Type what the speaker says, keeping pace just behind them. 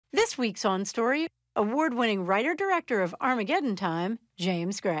This week's On Story, award-winning writer-director of Armageddon Time,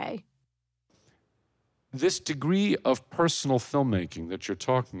 James Gray. This degree of personal filmmaking that you're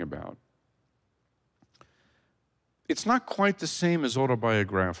talking about, it's not quite the same as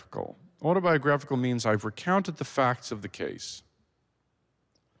autobiographical. Autobiographical means I've recounted the facts of the case.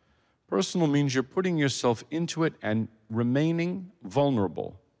 Personal means you're putting yourself into it and remaining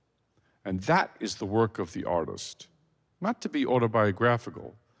vulnerable. And that is the work of the artist. Not to be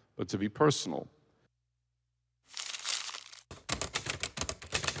autobiographical, but to be personal.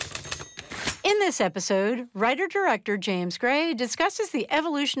 In this episode, writer-director James Gray discusses the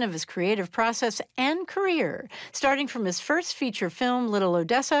evolution of his creative process and career, starting from his first feature film, Little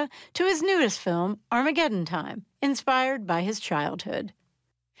Odessa, to his newest film, Armageddon Time, inspired by his childhood.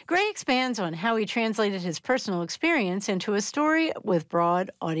 Gray expands on how he translated his personal experience into a story with broad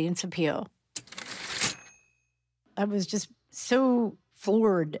audience appeal. I was just so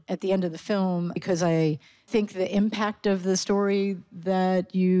floored at the end of the film because I think the impact of the story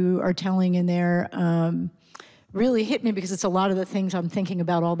that you are telling in there really hit me, because it's a lot of the things I'm thinking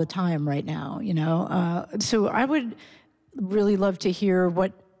about all the time right now, you know. So I would really love to hear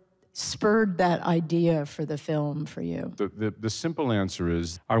what spurred that idea for the film for you. The simple answer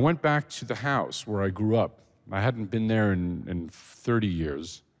is I went back to the house where I grew up. I hadn't been there in 30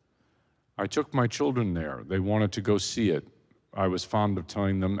 years. I took my children there. They wanted to go see it. I was fond of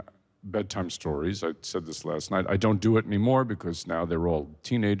telling them bedtime stories. I said this last night. I don't do it anymore because now they're all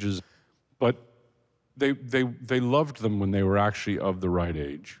teenagers. But they loved them when they were actually of the right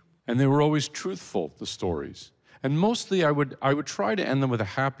age. And they were always truthful, the stories. And mostly I would try to end them with a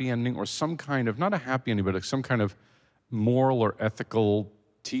happy ending, or some kind of, not a happy ending, but some kind of moral or ethical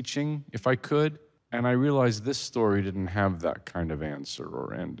teaching, if I could. And I realized this story didn't have that kind of answer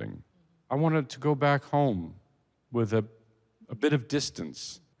or ending. I wanted to go back home with a bit of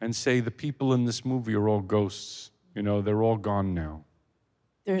distance and say the people in this movie are all ghosts. You know, they're all gone now.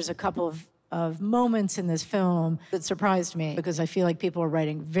 There's a couple of moments in this film that surprised me, because I feel like people are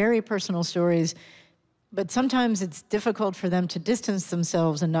writing very personal stories, but sometimes it's difficult for them to distance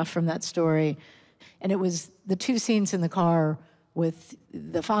themselves enough from that story. And it was the two scenes in the car with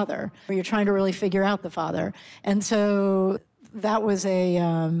the father, where you're trying to really figure out the father. And so that was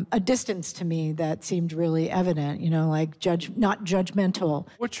a distance to me that seemed really evident, you know, like not judgmental.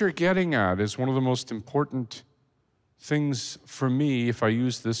 What you're getting at is one of the most important things for me, if I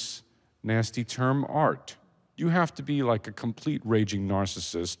use this nasty term, art. You have to be like a complete raging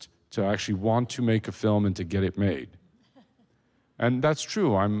narcissist to actually want to make a film and to get it made. And that's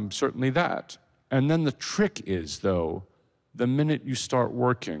true, I'm certainly that. And then the trick is, though, the minute you start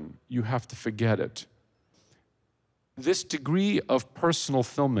working, you have to forget it. This degree of personal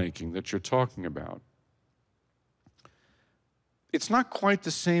filmmaking that you're talking about, it's not quite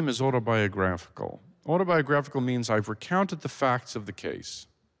the same as autobiographical. Autobiographical means I've recounted the facts of the case.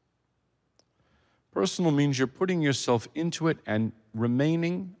 Personal means you're putting yourself into it and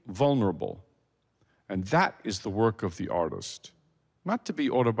remaining vulnerable. And that is the work of the artist. Not to be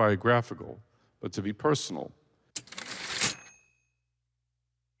autobiographical, but to be personal.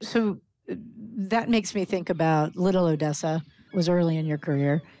 So that makes me think about Little Odessa. It was early in your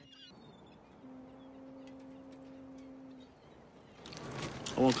career.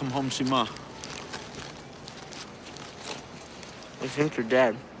 I want to come home and see Ma. I think you're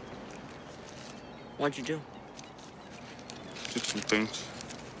dead. What'd you do? Did some things.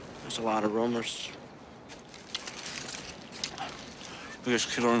 There's a lot of rumors.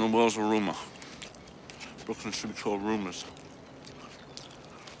 Biggest killer in the world's a rumor. Brooklyn should be called Rumors.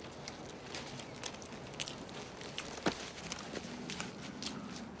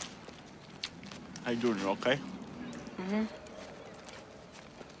 How you doing? You okay? Mm-hmm.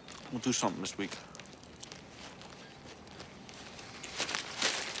 We'll do something this week.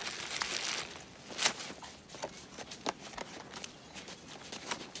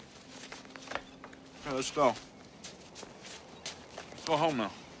 Okay, let's go. Let's go home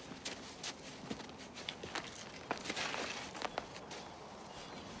now.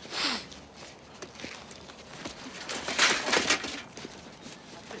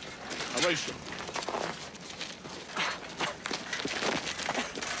 I'll race you.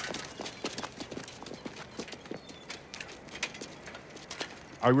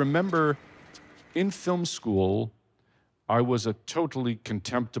 I remember in film school, I was a totally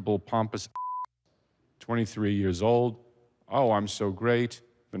contemptible, pompous 23 years old. Oh, I'm so great.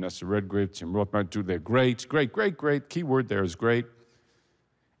 Vanessa Redgrave, Tim Rothman, they're great, great, great, great. Key word there is great.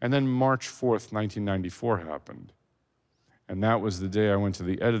 And then March 4th, 1994 happened. And that was the day I went to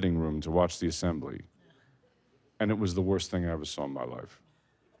the editing room to watch the assembly. And it was the worst thing I ever saw in my life.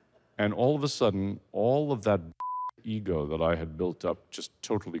 And all of a sudden, all of that ego that I had built up just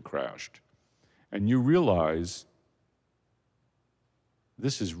totally crashed. And you realize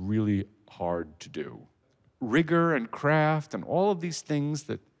this is really hard to do. Rigor and craft and all of these things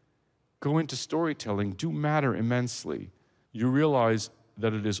that go into storytelling do matter immensely. You realize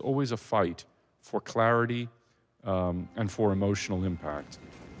that it is always a fight for clarity and for emotional impact.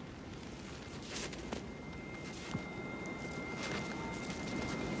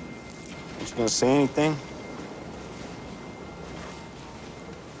 You gonna say anything?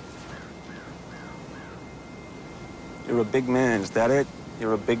 You're a big man, is that it?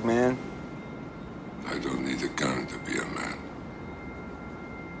 You're a big man? I don't need a gun to be a man.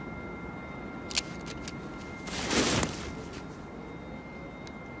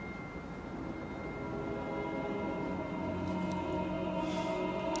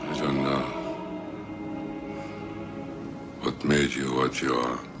 I don't know what made you what you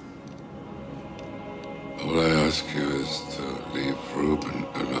are. All I ask you is to leave Reuben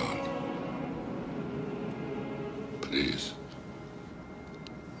alone. Please.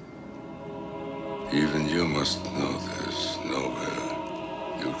 Even you must know there's nowhere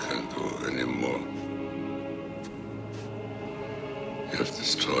you can go anymore. You have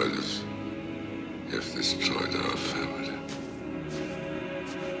destroyed us. You have destroyed our family.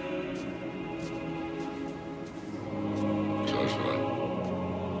 Joshua.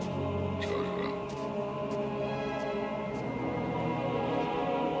 Joshua.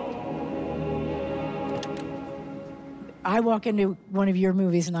 I walk into one of your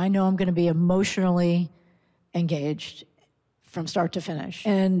movies and I know I'm going to be emotionally engaged from start to finish.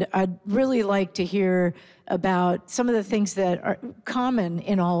 And I'd really like to hear about some of the things that are common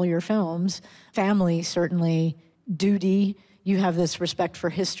in all your films. Family, certainly, duty. You have this respect for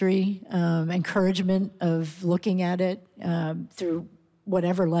history, encouragement of looking at it through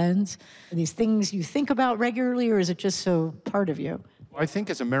whatever lens. Are these things you think about regularly, or is it just so part of you? I think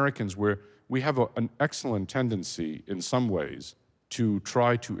as Americans, we have an excellent tendency in some ways to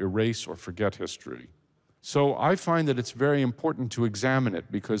try to erase or forget history. So I find that it's very important to examine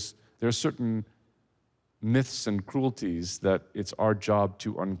it because there are certain myths and cruelties that it's our job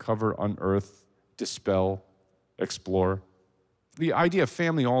to uncover, unearth, dispel, explore. The idea of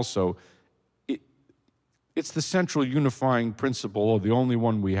family also, it's the central unifying principle, or the only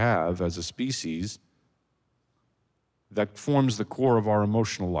one we have as a species, that forms the core of our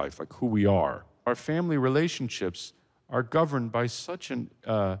emotional life, like who we are. Our family relationships are governed by such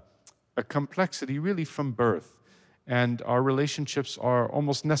a complexity really from birth, and our relationships are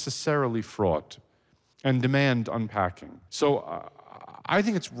almost necessarily fraught and demand unpacking. So I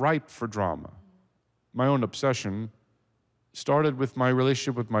think it's ripe for drama. My own obsession started with my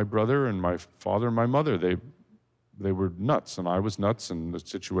relationship with my brother and my father and my mother. They were nuts, and I was nuts, and the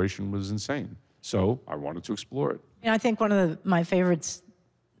situation was insane. So I wanted to explore it. And I think one of my favorites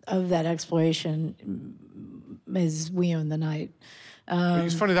of that exploration is We Own the Night.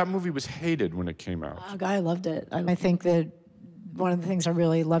 It's funny, that movie was hated when it came out. I loved it. I think that one of the things I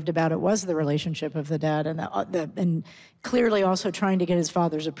really loved about it was the relationship of the dad and and clearly also trying to get his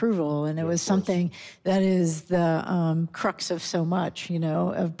father's approval. And it was something that is the crux of so much, you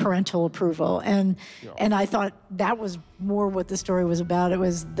know, of parental approval. And I thought that was more what the story was about. It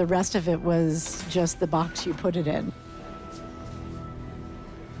was the rest of it was just the box you put it in.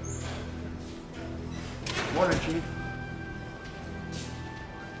 Morning, Chief.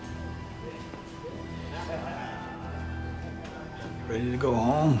 Ready to go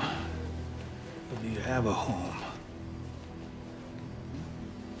home? Or do you have a home?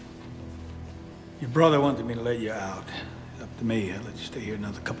 Your brother wanted me to let you out. It's up to me. I'll let you stay here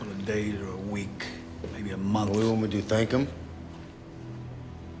another couple of days or a week, maybe a month. What do you want me to do, thank him?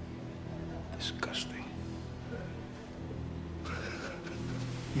 Disgusting.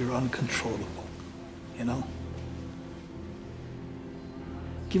 You're uncontrollable, you know?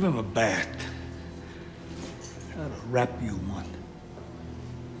 Give him a bath. Try to wrap you one.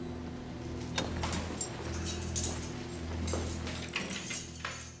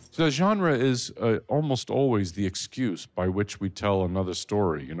 So the genre is almost always the excuse by which we tell another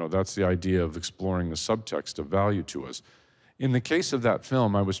story. You know, that's the idea of exploring the subtext of value to us. In the case of that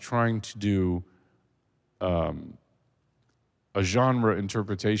film, I was trying to do a genre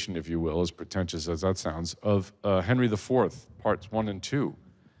interpretation, if you will, as pretentious as that sounds, of Henry IV, parts 1 and 2.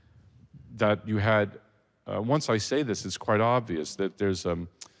 That you had, once I say this, it's quite obvious that there's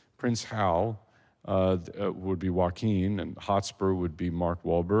Prince Hal, would be Joaquin, and Hotspur would be Mark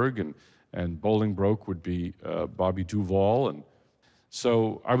Wahlberg, and Bolingbroke would be Bobby Duvall. And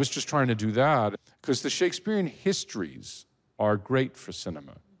so I was just trying to do that because the Shakespearean histories are great for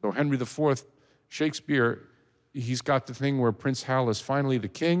cinema. So Henry IV, Shakespeare, he's got the thing where Prince Hal is finally the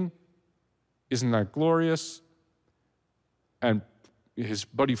king. Isn't that glorious? And his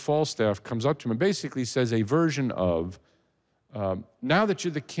buddy Falstaff comes up to him and basically says a version of, now that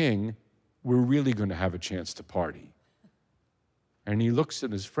you're the king, we're really going to have a chance to party. And he looks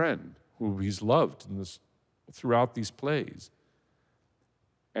at his friend, who he's loved throughout these plays.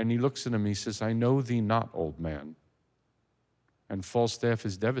 And he looks at him, he says, I know thee not, old man. And Falstaff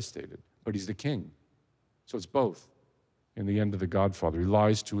is devastated, but he's the king. So it's both. In the end of The Godfather, he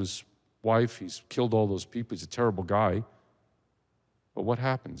lies to his wife, he's killed all those people, he's a terrible guy. But what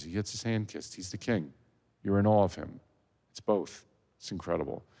happens? He gets his hand kissed, he's the king. You're in awe of him. It's both. It's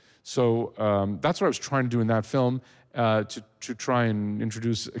incredible. So that's what I was trying to do in that film, to try and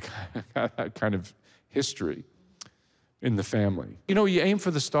introduce a kind of history in the family. You know, you aim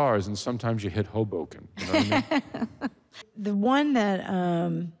for the stars, and sometimes you hit Hoboken. You know what I mean? The one that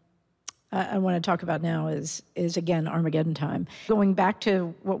I want to talk about now is again, Armageddon Time. Going back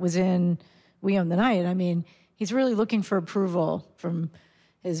to what was in We Own the Night, I mean, he's really looking for approval from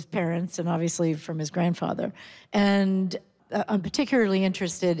his parents and obviously from his grandfather. And I'm particularly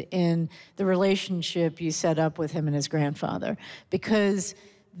interested in the relationship you set up with him and his grandfather, because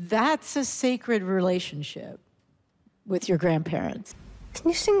that's a sacred relationship with your grandparents. Can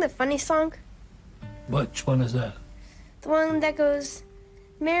you sing the funny song? Which one is that? The one that goes,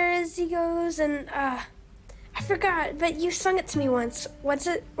 "Mares he goes," and I forgot, but you sung it to me once. What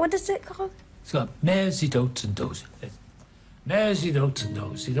is it called? It's got mares he dotes and does. Mares he dotes and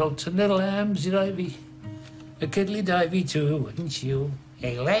does. He dotes and little lambs he divey. A kiddly divey too, wouldn't you?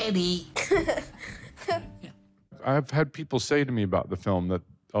 Hey, lady. I've had people say to me about the film that,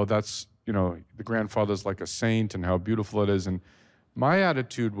 oh, that's, you know, the grandfather's like a saint and how beautiful it is. And my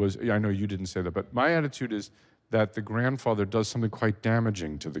attitude was, I know you didn't say that, but my attitude is that the grandfather does something quite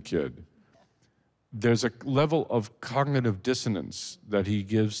damaging to the kid. There's a level of cognitive dissonance that he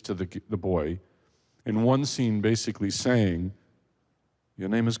gives to the boy in one scene, basically saying, your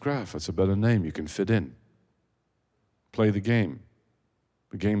name is Graf, that's a better name, you can fit in. Play the game.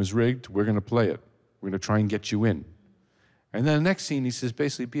 The game is rigged, we're going to play it. We're going to try and get you in. And then the next scene, he says,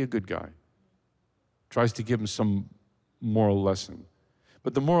 basically, be a good guy. Tries to give him some moral lesson.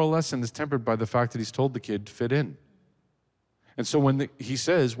 But the moral lesson is tempered by the fact that he's told the kid to fit in. And so when he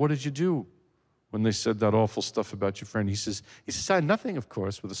says, what did you do when they said that awful stuff about your friend? He says, I had nothing, of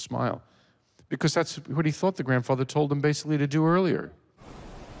course, with a smile. Because that's what he thought the grandfather told him basically to do earlier.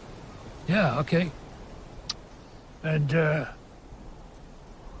 Yeah, okay. And,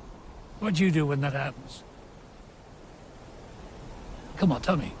 what do you do when that happens? Come on,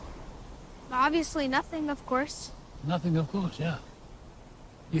 tell me. Obviously nothing, of course. Nothing, of course, yeah.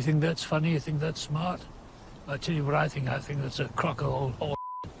 You think that's funny? You think that's smart? I'll tell you what I think. I think that's a crock of old whore.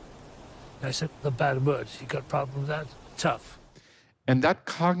 I said the bad words. You got a problem with that? Tough. And that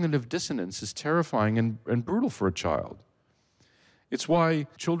cognitive dissonance is terrifying and brutal for a child. It's why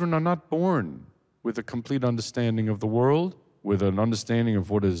children are not born with a complete understanding of the world, with an understanding of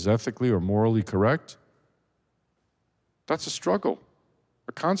what is ethically or morally correct. That's a struggle,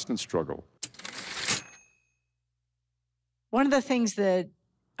 a constant struggle. One of the things that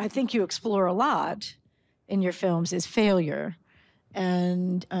I think you explore a lot in your films is failure.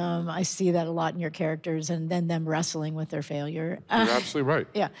 And I see that a lot in your characters, and then them wrestling with their failure. You're absolutely right.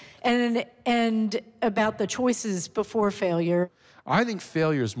 Yeah, and about the choices before failure. I think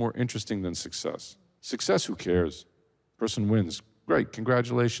failure is more interesting than success. Success, who cares? Person wins. Great,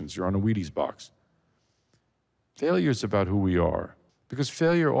 congratulations, you're on a Wheaties box. Failure is about who we are, because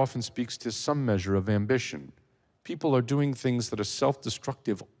failure often speaks to some measure of ambition. People are doing things that are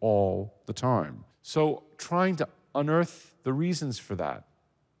self-destructive all the time. So trying to unearth the reasons for that,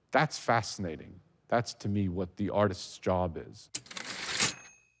 that's fascinating. That's, to me, what the artist's job is.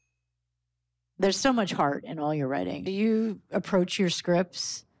 There's so much heart in all your writing. Do you approach your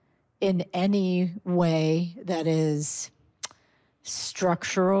scripts in any way that is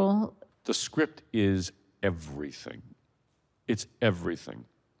structural? The script is everything. It's everything.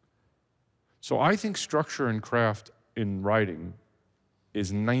 So I think structure and craft in writing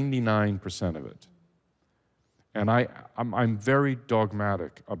is 99% of it. And I'm very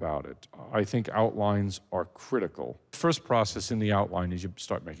dogmatic about it. I think outlines are critical. First process in the outline is you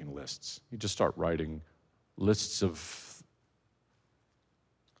start making lists. You just start writing lists of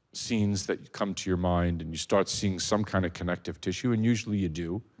scenes that come to your mind, and you start seeing some kind of connective tissue, and usually you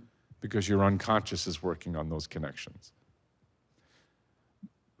do, because your unconscious is working on those connections.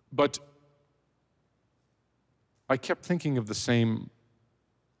 But I kept thinking of the same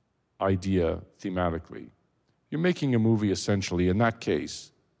idea thematically. You're making a movie, essentially, in that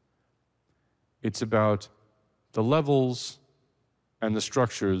case, It's about the levels and the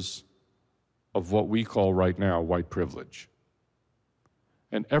structures of what we call right now white privilege.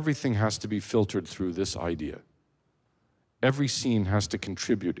 And everything has to be filtered through this idea. Every scene has to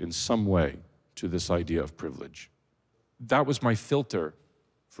contribute in some way to this idea of privilege. That was my filter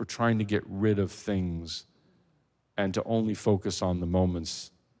for trying to get rid of things and to only focus on the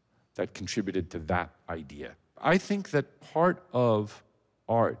moments that contributed to that idea. I think that part of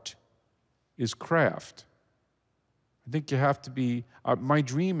art is craft. I think you have to be, my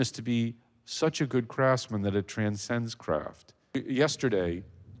dream is to be such a good craftsman that it transcends craft. Yesterday,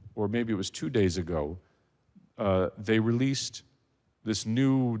 or maybe it was 2 days ago, they released this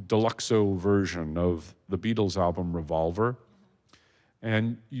new deluxo version of the Beatles album Revolver.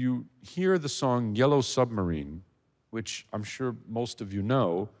 And you hear the song Yellow Submarine, which I'm sure most of you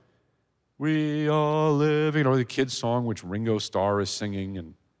know. We all live, you know, the kid's song, which Ringo Starr is singing,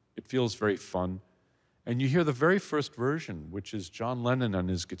 and it feels very fun. And you hear the very first version, which is John Lennon on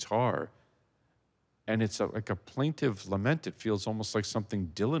his guitar. And it's like a plaintive lament. It feels almost like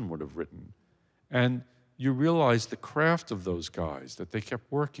something Dylan would have written. And you realize the craft of those guys, that they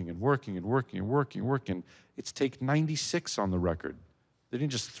kept working and working and working and working and working. It's take 96 on the record. They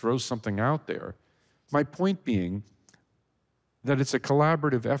didn't just throw something out there. My point being that it's a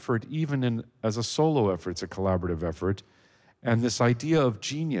collaborative effort, even as a solo effort, it's a collaborative effort. And this idea of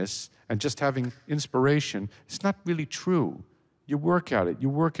genius and just having inspiration, it's not really true. You work at it, you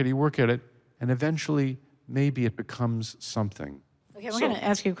work at it, you work at it, and eventually, maybe it becomes something. Okay, we're going to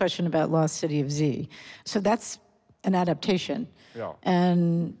ask you a question about Lost City of Z. So that's an adaptation. Yeah.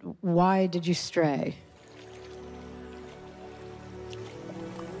 And why did you stray?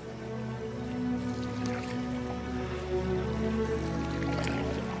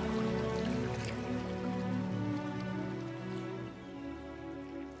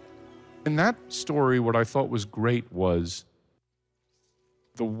 In that story, what I thought was great was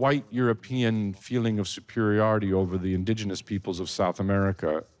the white European feeling of superiority over the indigenous peoples of South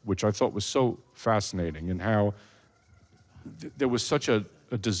America, which I thought was so fascinating, and how there was such a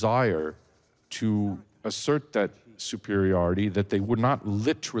desire to assert that superiority that they were not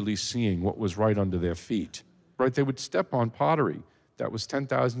literally seeing what was right under their feet. Right? They would step on pottery that was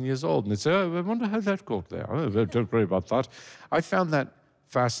 10,000 years old, and they'd say, oh, I wonder how that got there. Oh, don't worry about that. I found that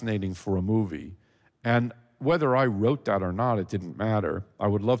fascinating for a movie. And whether I wrote that or not, it didn't matter. I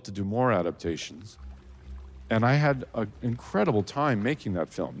would love to do more adaptations. And I had an incredible time making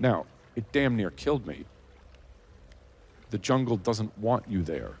that film. Now, it damn near killed me. The jungle doesn't want you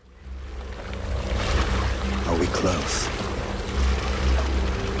there. Are we close?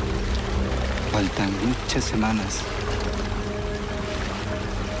 Faltan muchas semanas.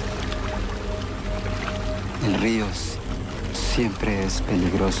 El río siempre es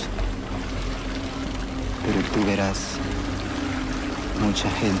peligroso. Pero tú verás mucha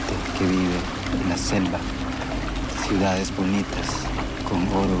gente que vive en la selva, ciudades bonitas con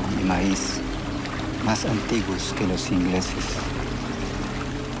oro y maíz, más antiguos que los ingleses.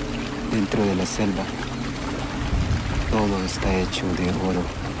 Dentro de la selva, todo está hecho de oro,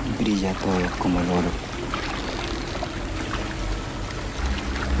 brilla todo como el oro.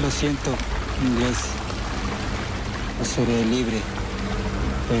 Lo siento, inglés, no seré libre.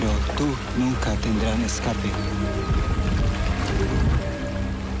 Pero tú nunca tendrás escape.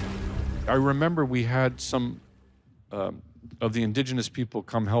 I remember we had some of the indigenous people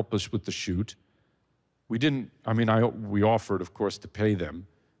come help us with the shoot. We didn't, we offered, of course, to pay them.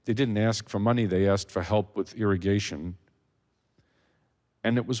 They didn't ask for money, they asked for help with irrigation.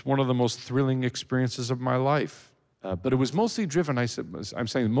 And it was one of the most thrilling experiences of my life. But it was mostly driven,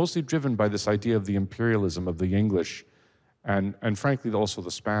 mostly driven by this idea of the imperialism of the English and frankly, also the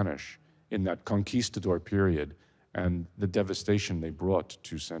Spanish in that conquistador period and the devastation they brought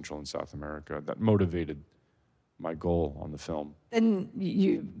to Central and South America that motivated my goal on the film. Then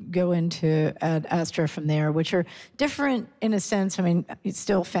you go into Ad Astra from there, which are different in a sense. I mean, it's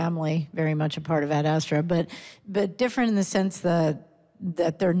still family, very much a part of Ad Astra, but different in the sense that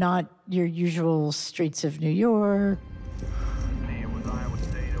they're not your usual streets of New York.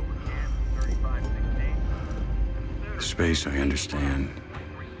 Space, I understand.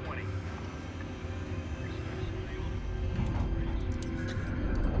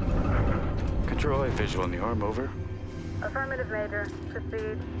 Control, visual on the arm, over. Affirmative, Major.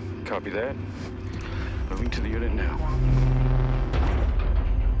 Proceed. Copy that. Moving to the unit now.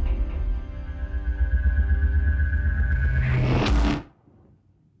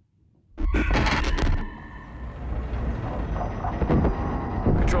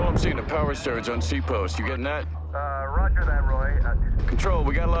 Control, I'm seeing a power surge on C-post. You getting that? Roger. Roger that, Roy. Control,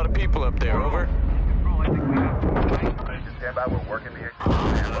 we got a lot of people up there, over. Control, I think we have stand by, we're working the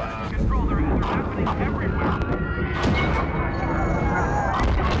Control, they're happening everywhere.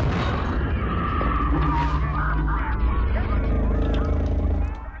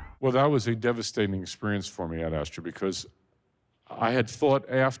 Well, that was a devastating experience for me at Astra because I had thought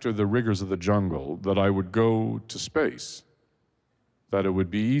after the rigors of the jungle that I would go to space, that it would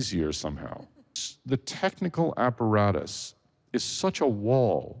be easier somehow. The technical apparatus is such a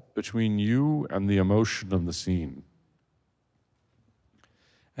wall between you and the emotion of the scene.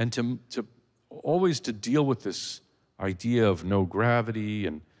 And to always to deal with this idea of no gravity,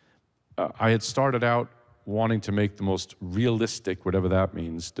 and I had started out wanting to make the most realistic, whatever that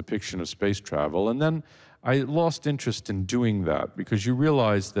means, depiction of space travel. And then I lost interest in doing that because you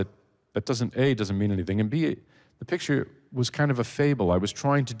realize that that doesn't mean anything, and B, the picture was kind of a fable. I was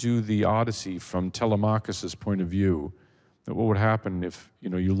trying to do the Odyssey from Telemachus's point of view, that what would happen if,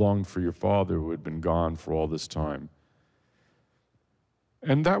 you longed for your father who had been gone for all this time.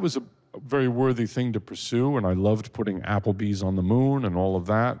 And that was a very worthy thing to pursue, and I loved putting Applebee's on the moon and all of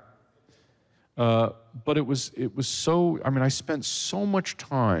that. But it was so, I spent so much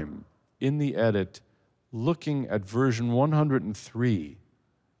time in the edit looking at version 103,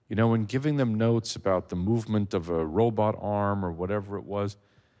 and giving them notes about the movement of a robot arm or whatever it was.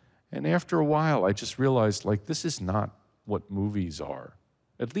 And after a while, I just realized, this is not what movies are,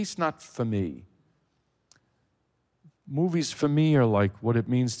 at least not for me. Movies for me are like what it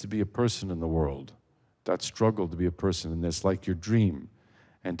means to be a person in the world, that struggle to be a person in this, like your dream.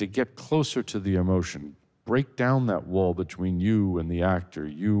 And to get closer to the emotion, break down that wall between you and the actor,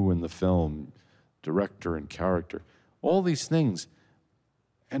 you and the film, director and character, all these things.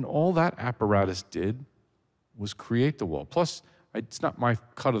 And all that apparatus did was create the wall. Plus, it's not my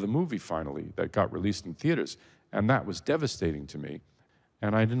cut of the movie, finally, that got released in theaters. And that was devastating to me.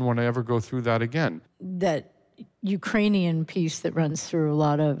 And I didn't want to ever go through that again. That Ukrainian piece that runs through a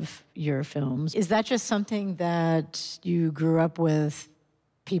lot of your films, is that just something that you grew up with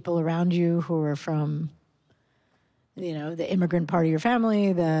people around you who are from, the immigrant part of your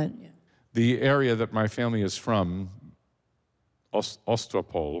family? The area that my family is from,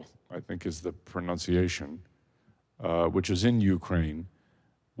 Ostropol, I think is the pronunciation, which is in Ukraine,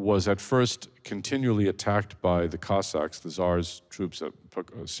 was at first continually attacked by the Cossacks, the Tsar's troops, a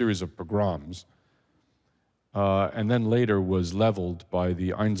series of pogroms, and then later was leveled by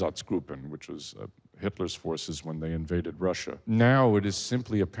the Einsatzgruppen, which was Hitler's forces when they invaded Russia. Now it is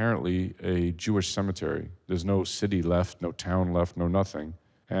simply, apparently, a Jewish cemetery. There's no city left, no town left, no nothing.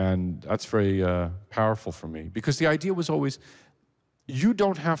 And that's very powerful for me, because the idea was always, you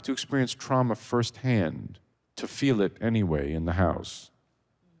don't have to experience trauma firsthand to feel it anyway in the house.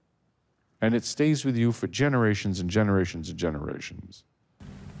 And it stays with you for generations and generations and generations.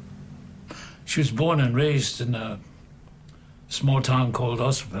 She was born and raised in a small town called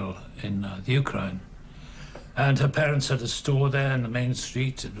Odessa in the Ukraine. And her parents had a store there in the main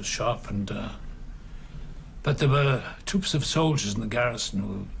street. It was shop, but there were troops of soldiers in the garrison who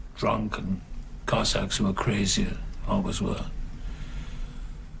were drunk, and Cossacks who were crazy, always were.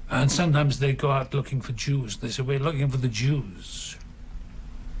 And sometimes they'd go out looking for Jews. They said, "We're looking for the Jews."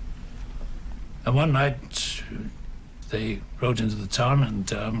 And one night, they rode into the town,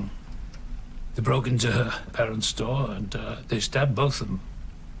 and they broke into her parents' store, and they stabbed both of them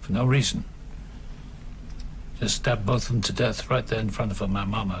for no reason. Just stabbed both of them to death right there in front of her, my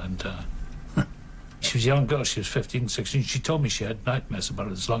mama. And she was a young girl. She was 15, 16. She told me she had nightmares about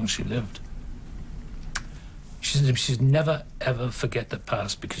it as long as she lived. She said she'd never, ever forget the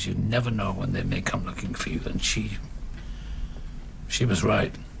past, because you never know when they may come looking for you. And she was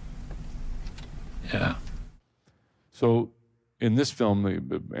right. Yeah. So in this film,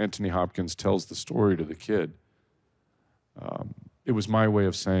 Anthony Hopkins tells the story to the kid. It was my way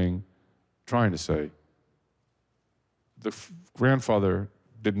of trying to say, the grandfather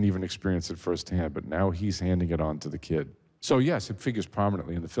didn't even experience it firsthand, but now he's handing it on to the kid. So yes, it figures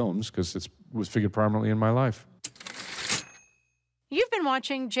prominently in the films, because it was figured prominently in my life. You've been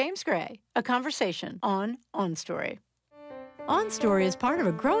watching James Gray, a conversation on OnStory. OnStory is part of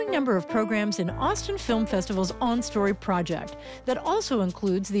a growing number of programs in Austin Film Festival's OnStory project that also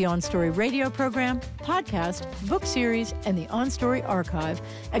includes the OnStory radio program, podcast, book series, and the OnStory archive,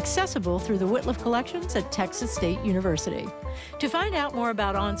 accessible through the Wittliff Collections at Texas State University. To find out more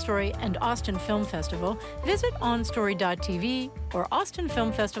about OnStory and Austin Film Festival, visit onstory.tv or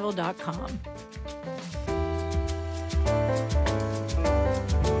austinfilmfestival.com.